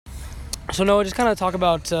So Noah, just kind of talk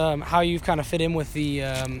about how you've kind of fit in with the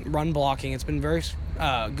run blocking. It's been very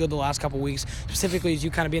good the last couple weeks, specifically as you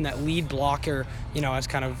kind of being that lead blocker, as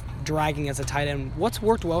kind of dragging as a tight end. What's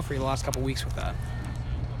worked well for you the last couple weeks with that?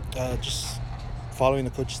 Just following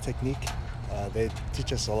the coach's technique. They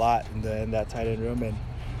teach us a lot in that tight end room, and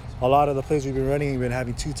a lot of the plays we've been running, we've been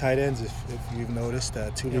having two tight ends. If you've noticed,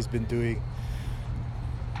 Tuli's been doing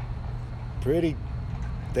pretty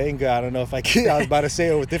dang good. I don't know if I was about to say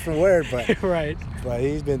it with a different word, but Right. But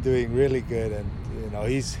he's been doing really good, and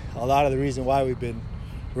he's a lot of the reason why we've been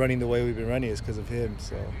running the way we've been running is because of him.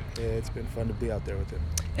 So yeah, it's been fun to be out there with him.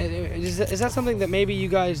 Is that something that maybe you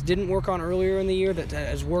guys didn't work on earlier in the year that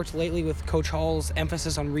has worked lately with Coach Hall's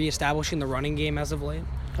emphasis on reestablishing the running game as of late?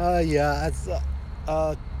 Yeah, it's,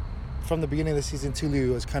 from the beginning of the season, Tuli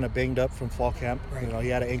was kind of banged up from fall camp. Right. He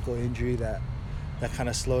had an ankle injury that kind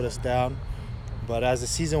of slowed us down. But as the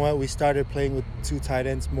season went, we started playing with two tight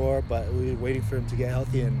ends more, but we were waiting for him to get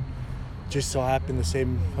healthy, and just so happened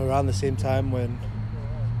around the same time when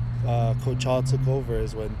Coach Hall took over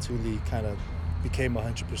is when Tuli kind of became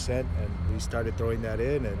 100%, and we started throwing that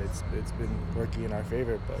in, and it's been working in our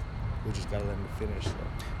favor, but we just got to let him finish. So.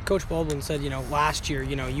 Coach Baldwin said, last year,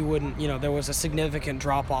 you wouldn't, there was a significant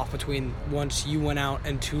drop-off between once you went out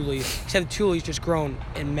and Tuli. He said Tuli's just grown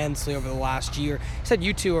immensely over the last year. He said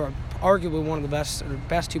you two are arguably one of the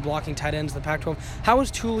best two blocking tight ends in the Pac-12. How has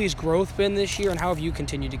Tuli's growth been this year, and how have you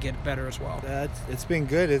continued to get better as well? It's been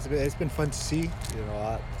good. It's been fun to see.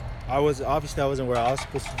 I wasn't where I was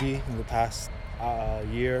supposed to be in the past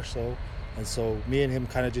year or so, and so me and him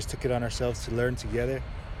kind of just took it on ourselves to learn together,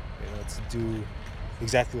 to do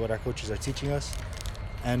exactly what our coaches are teaching us.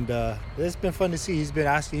 And it's been fun to see.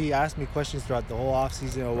 He asked me questions throughout the whole off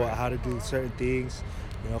season about how to do certain things,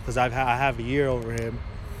 because I have a year over him.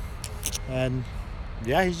 And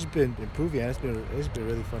yeah, he's just been improving, and it's been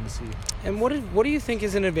really fun to see. And what do you think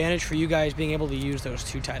is an advantage for you guys being able to use those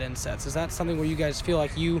two tight end sets? Is that something where you guys feel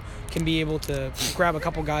like you can be able to grab a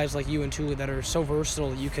couple guys like you and Tuli that are so versatile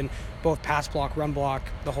that you can both pass block, run block,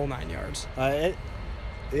 the whole 9 yards?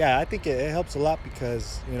 Yeah, I think it helps a lot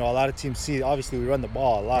because a lot of teams see, obviously we run the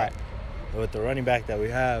ball a lot, right, with the running backs that we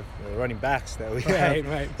have.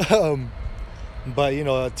 Right. But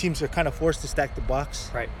teams are kind of forced to stack the box.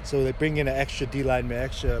 Right. So they bring in an extra D lineman,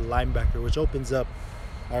 extra linebacker, which opens up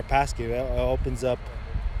our pass game. It opens up,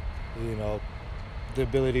 the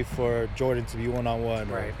ability for Jordan to be one-on-one,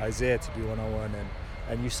 right, or Isaiah to be one-on-one,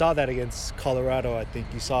 and you saw that against Colorado. I think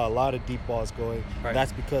you saw a lot of deep balls going. Right.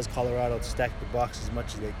 That's because Colorado stacked the box as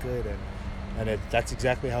much as they could, and that's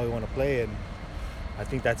exactly how we want to play, and I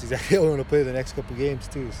think that's exactly how we want to play the next couple games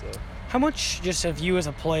too. So. How much just of you as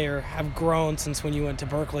a player have grown since when you went to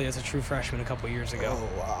Berkeley as a true freshman a couple years ago?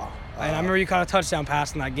 Oh, wow. And I remember you caught a touchdown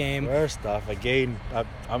pass in that game. First off,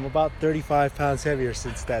 I'm about 35 pounds heavier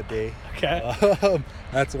since that day. Okay.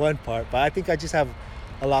 That's one part. But I think I just have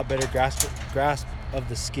a lot better grasp of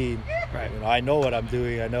the scheme. Right. I know what I'm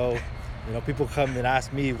doing. I know, people come and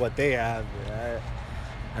ask me what they have.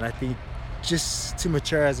 And I think just to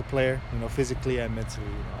mature as a player, physically and mentally,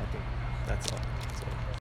 I think that's all.